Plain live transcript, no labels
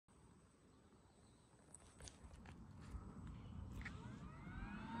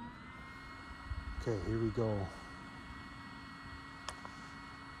Okay, here we go.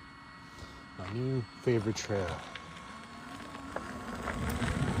 My new favorite trail.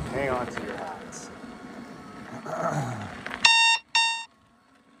 Hang on to your hats.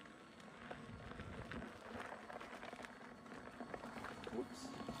 Whoops.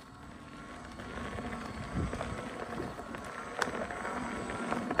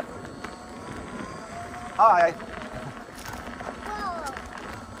 Hi.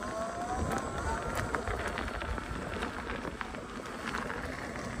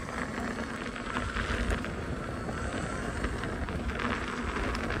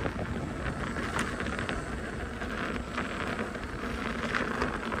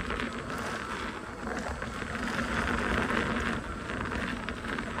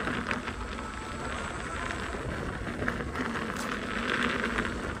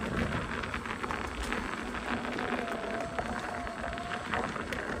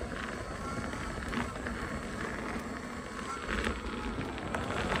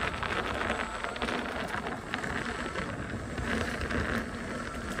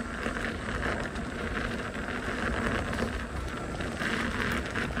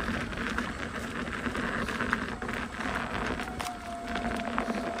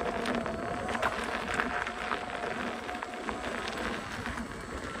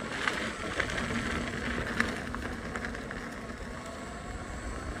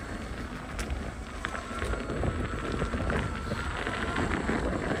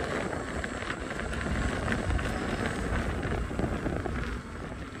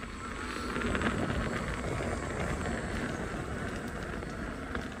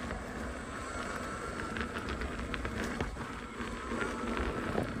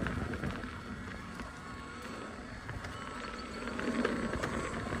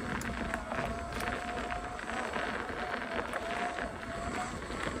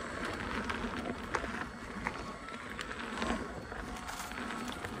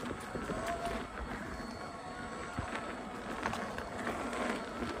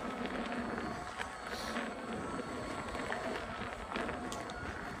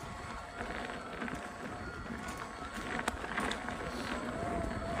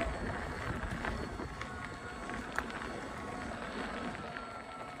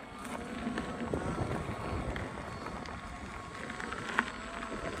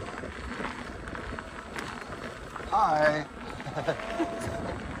 Hi.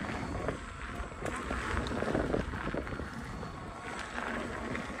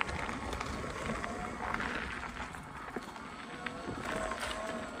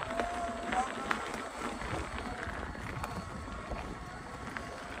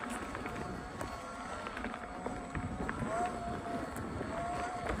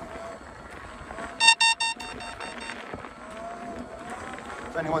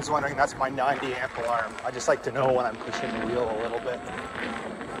 If anyone's wondering, that's my 90 amp alarm. I just like to know when I'm pushing the wheel a little bit.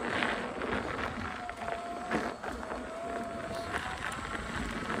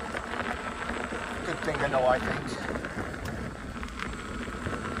 Good thing to know, I think.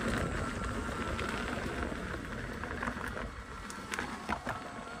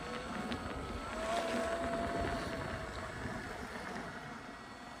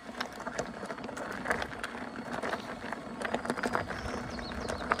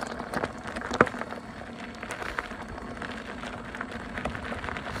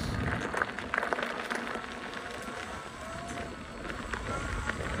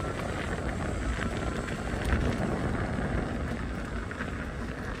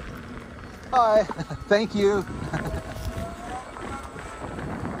 Hi, thank you.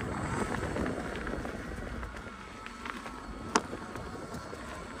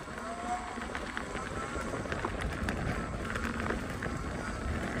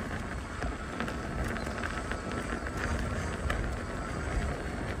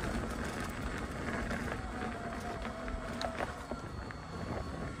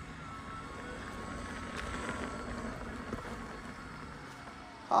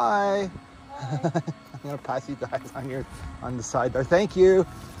 Hi. I'm gonna pass you guys on the side there. Thank you.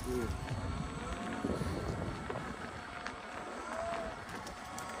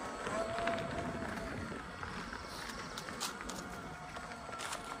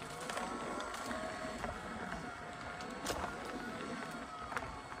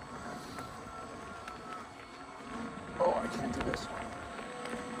 Oh, I can't do this one.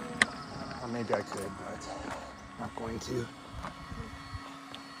 Or maybe I could, but I'm not going to.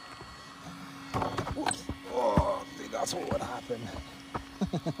 Oops. Oh, see, that's what would happen.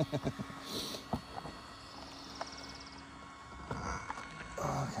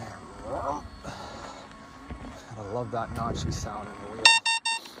 Okay. I love that notchy sound in the wheel.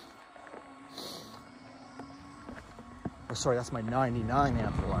 sorry, that's my 99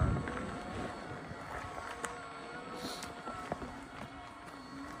 amp alarm.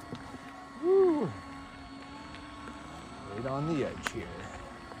 Woo! Right on the edge here.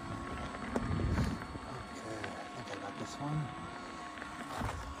 Okay, I think I got this one.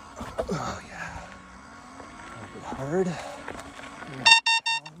 Oh yeah. A bit hard.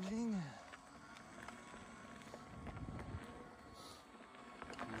 Challenging.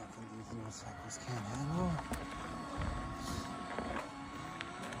 Nothing these unicycles can't handle.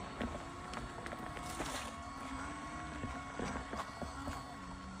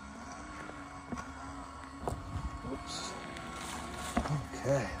 Oops.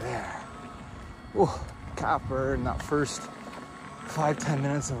 Okay, there. Oh, calf burn that first 5-10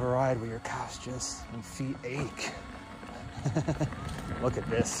 minutes of a ride where your calves just and feet ache. Look at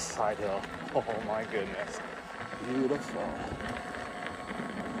this side hill. Oh my goodness. Beautiful.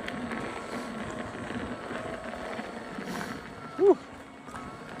 Whew.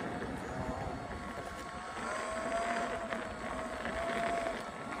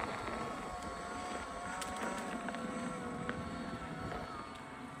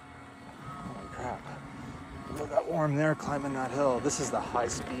 Holy crap. Look, got warm there climbing that hill. This is the high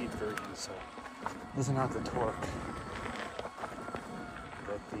speed version, so it doesn't have the torque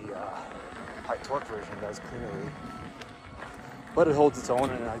that the high torque version does clearly. But it holds its own,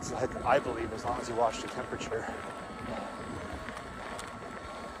 and I believe as long as you watch the temperature, you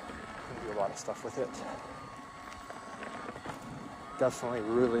can do a lot of stuff with it. Definitely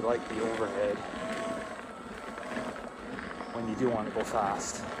really like the overhead when you do want to go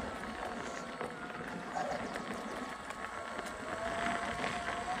fast.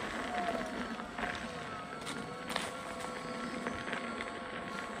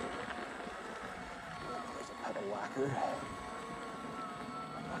 Whacker.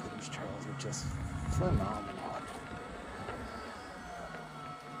 These trails are just phenomenal.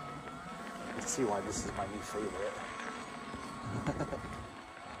 You can see why this is my new favorite.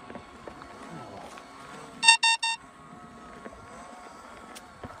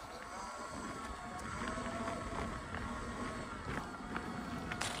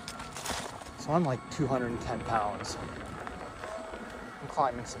 So I'm like 210 pounds. I'm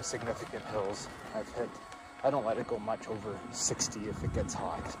climbing some significant hills. I don't let it go much over 60 if it gets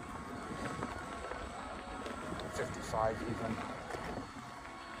hot. 55 even.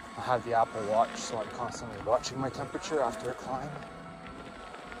 I have the Apple Watch, so I'm constantly watching my temperature after a climb.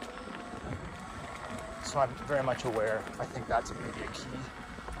 So I'm very much aware. I think that's maybe a key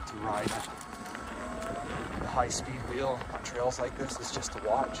to ride the high-speed wheel on trails like this, is just to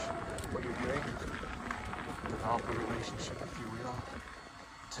watch what you're doing. Develop a relationship with your wheel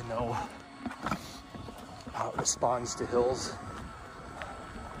to know how it responds to hills.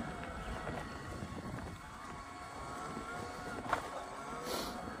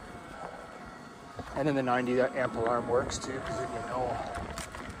 And then the 90 amp alarm works too, because then you know,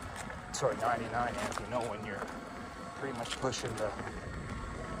 sorry, 99 amp, you know when you're pretty much pushing the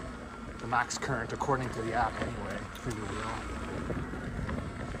max current according to the app anyway for your wheel.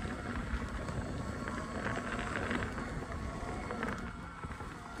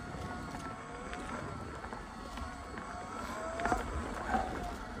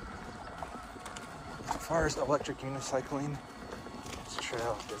 As far as electric unicycling, this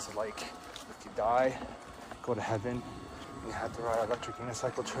trail is like, if you die, go to heaven, and you have to ride electric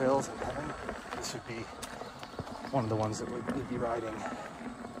unicycle trails in heaven, this would be one of the ones that we'd be riding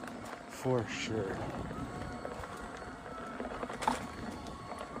for sure.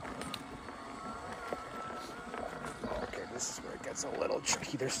 Okay, this is where it gets a little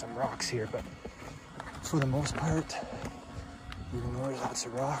tricky. There's some rocks here, but for the most part, even though there's lots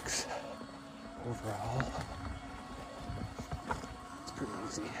of rocks, overall, it's pretty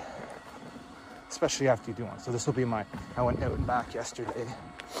easy, especially after you do one. So this will be I went out and back yesterday,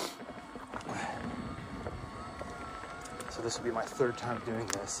 so this will be my third time doing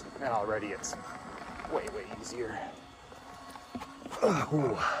this, and already it's way easier.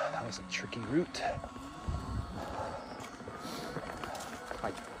 Ooh, that was a tricky route.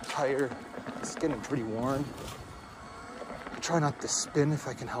 My tire is getting pretty worn. Try not to spin if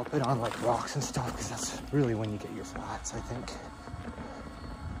I can help it on like rocks and stuff, because that's really when you get your flats, I think.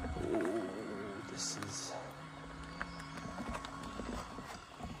 Ooh, this is...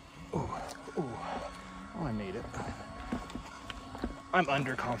 Ooh. Oh, I made it. I'm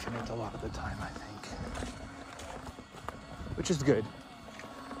underconfident a lot of the time, I think. Which is good.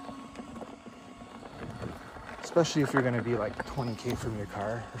 Especially if you're gonna be like 20K from your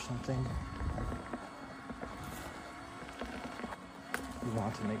car or something. You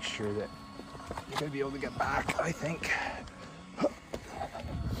want to make sure that you're going to be able to get back, I think.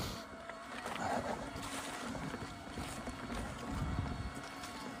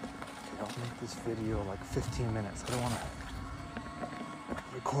 make this video like 15 minutes. I don't want to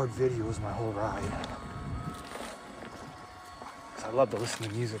record videos my whole ride. Because I love to listen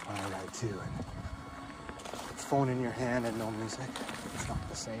to music when I ride too. And phone in your hand and no music, it's not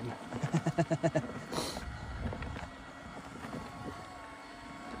the same.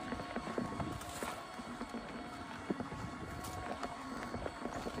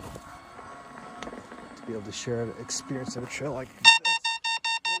 To be able to share an experience of a trail like this,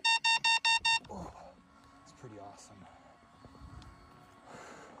 oh, it's pretty awesome.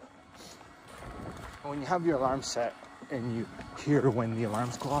 When you have your alarm set and you hear when the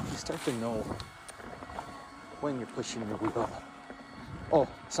alarms go off, you start to know when you're pushing your wheel. Oh,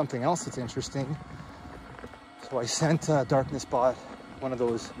 something else that's interesting. So I sent Darkness Bot one of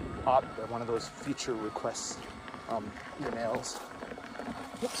those feature requests emails.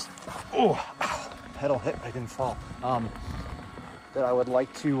 Whoops. Oh, ow. Pedal hit, I didn't fall. That I would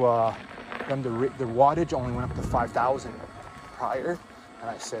like to them to the wattage only went up to 5,000 prior, and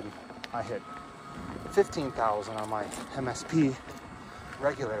I said I hit 15,000 on my MSP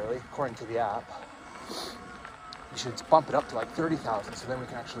regularly according to the app. You should bump it up to like 30,000 so then we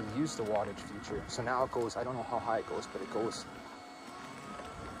can actually use the wattage feature. So now it goes, I don't know how high it goes, but it goes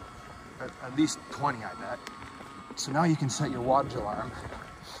at least 20, I bet. So now you can set your wattage alarm.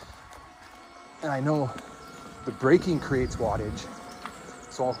 And I know the braking creates wattage.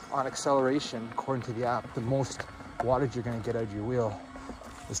 So on acceleration, according to the app, the most wattage you're gonna get out of your wheel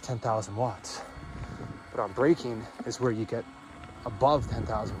is 10,000 watts. But on braking is where you get above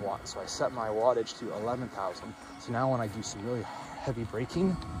 10,000 watts. So I set my wattage to 11,000. So now when I do some really heavy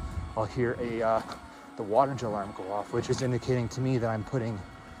braking, I'll hear the wattage alarm go off, which is indicating to me that I'm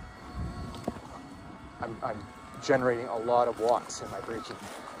generating a lot of watts in my braking.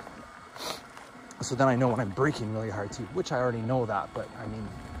 So then I know when I'm braking really hard too, which I already know that, but I mean,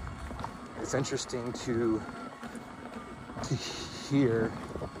 it's interesting to hear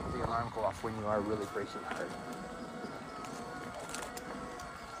the alarm go off when you are really braking hard.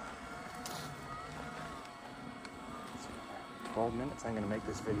 12 minutes. I'm going to make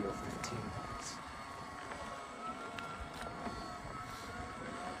this video 15 minutes.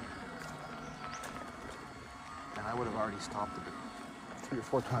 And I would have already stopped a bit 3 or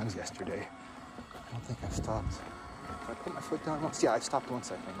 4 times yesterday. I don't think I've stopped. Did I put my foot down once? Yeah, I stopped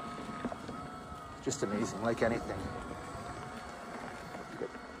once, I think. Just amazing, like anything.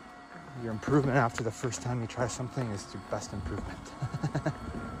 Your improvement after the first time you try something is your best improvement.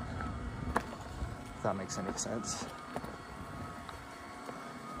 If that makes any sense.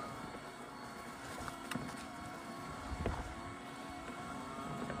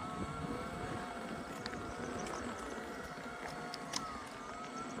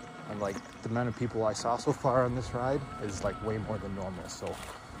 And like the amount of people I saw so far on this ride is like way more than normal. So,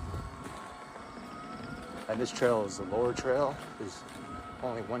 and this trail is the lower trail. There's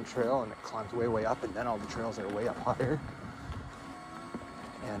only one trail and it climbs way up, and then all the trails are way up higher.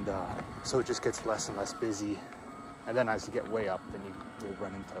 And so it just gets less and less busy. And then as you get way up, then you will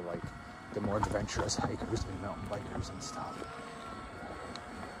run into like the more adventurous hikers and mountain bikers and stuff.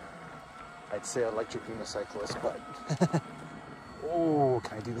 I'd say electric unicyclist, but oh,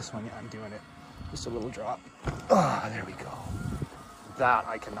 can I do this one? Yeah, I'm doing it. Just a little drop. Ah, there we go. That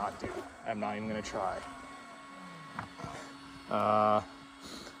I cannot do. I'm not even gonna try.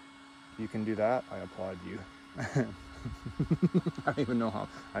 You can do that. I applaud you. I don't even know how.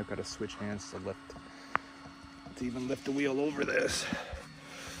 I've got to switch hands to even lift the wheel over this.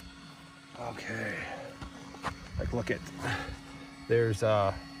 Okay. Like, look at. There's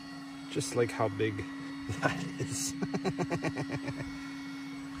just like how big that is. There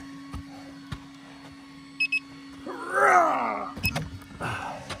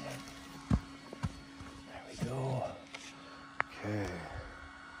we go. Okay.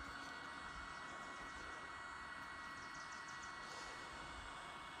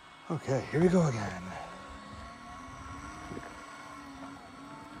 Okay, here we go again.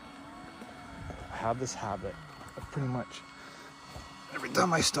 I have this habit of pretty much every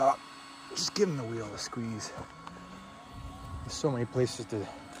time I stop, just giving the wheel a squeeze. There's so many places to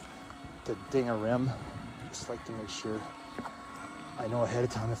ding a rim. I just like to make sure I know ahead of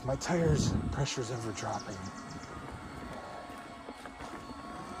time if my tires pressure's ever dropping.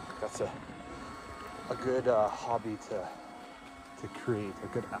 That's a good hobby to create, a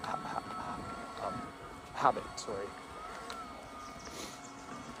good habit, sorry.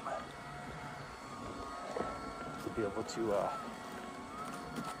 To be able to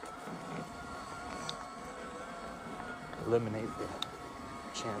eliminate the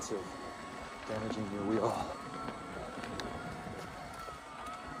chance of damaging your wheel.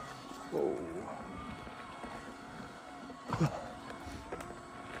 Whoa.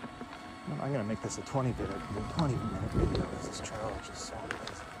 I'm gonna make this a 20-minute video. This trail is just so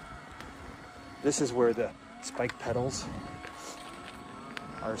amazing. This is where the spike pedals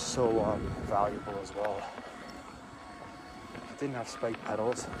are so valuable as well. If it didn't have spike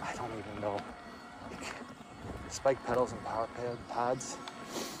pedals, I don't even know. Like, spike pedals and power pads,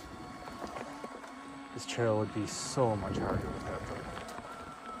 this trail would be so much harder without them.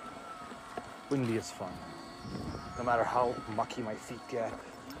 Wouldn't be as fun. No matter how mucky my feet get,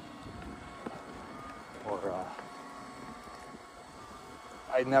 or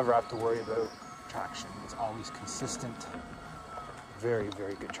I never have to worry about traction. It's always consistent. Very,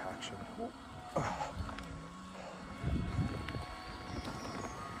 very good traction.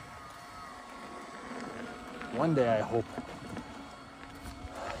 One day I hope,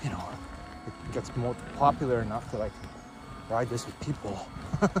 you know, it gets more popular enough that I can ride this with people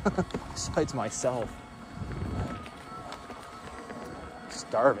besides myself.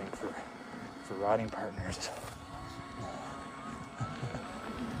 Starving for riding partners. Look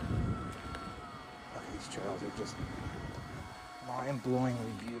at these trails, they're just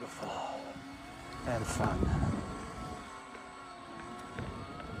mind-blowingly beautiful and fun.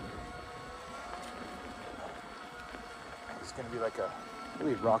 It's going to be like a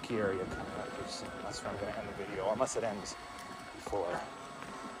really rocky area coming up here soon. That's where I'm going to end the video, unless it ends before.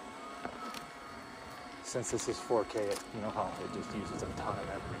 Since this is 4K, you know how it just uses a ton of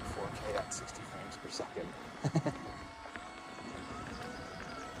memory, 4K at 60 frames per second.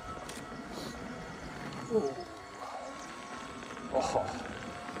 Oh. Oh,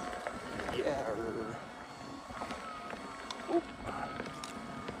 yeah. Oop.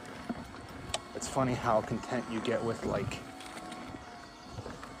 It's funny how content you get with like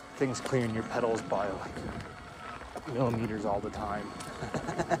things clearing your pedals by like millimeters all the time.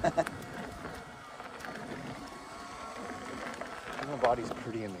 My body's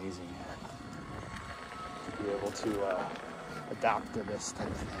pretty amazing to be able to adapt to this type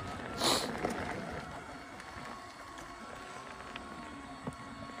of thing.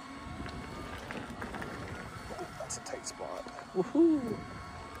 That's a tight spot. Woohoo!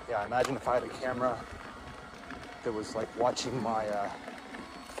 Yeah, imagine if I had a camera that was like watching my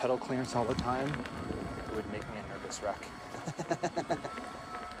pedal clearance all the time. It would make me a nervous wreck.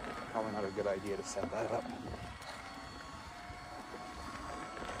 Probably not a good idea to set that up.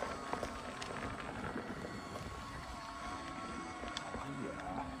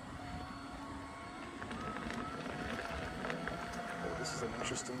 This is an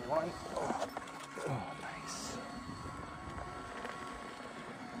interesting one. Oh, nice.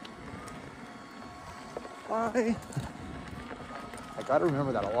 Bye. I gotta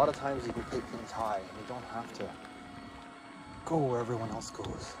remember that a lot of times you can take things high and you don't have to go where everyone else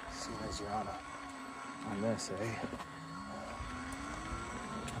goes, seeing as you're on this, eh?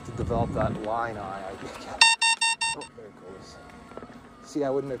 Have to develop that line eye, I guess. Oh, there it goes. See, I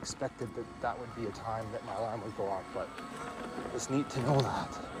wouldn't have expected that would be a time that my alarm would go off, but it's neat to know that.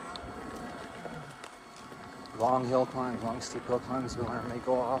 Long hill climbs, long steep hill climbs, your alarm may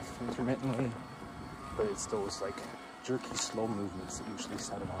go off intermittently, but it's those like jerky, slow movements that usually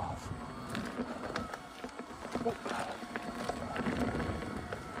set it off. Oh.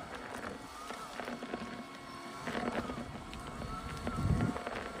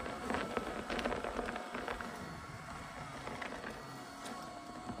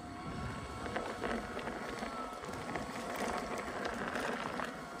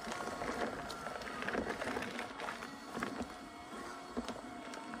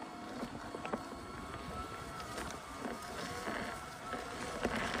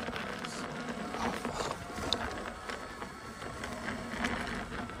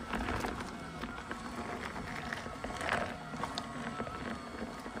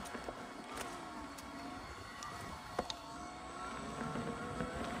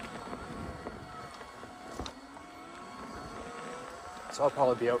 So I'll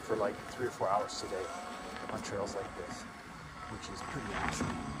probably be out for like 3 or 4 hours today on trails like this, which is pretty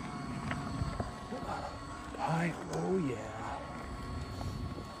awesome. Hi, oh yeah.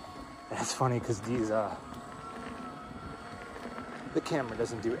 And it's funny because these, the camera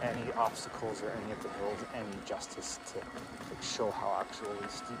doesn't do any obstacles or any of the hills any justice to like, show how actually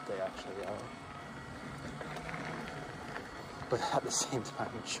steep they actually are. But at the same time,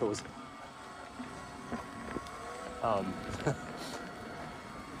 it shows how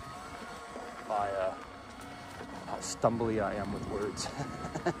stumbly I am with words.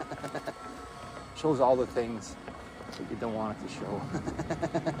 Shows all the things that you don't want it to show.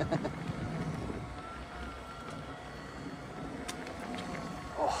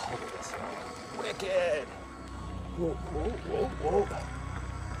 Oh, look at this. Wicked! Whoa, whoa, whoa, whoa.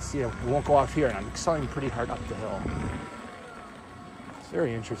 See, we won't go off here, and I'm accelerating pretty hard up the hill. It's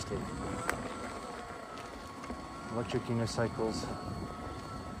very interesting. Electric unicycles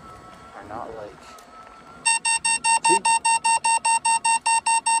are not like... See?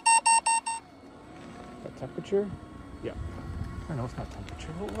 That temperature? Yeah. I know it's not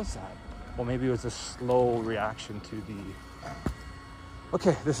temperature. What was that? Well, maybe it was a slow reaction to the...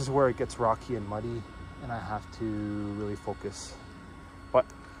 Okay, this is where it gets rocky and muddy, and I have to really focus. But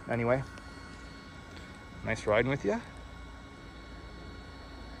anyway, nice riding with you.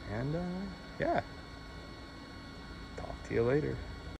 And yeah, talk to you later.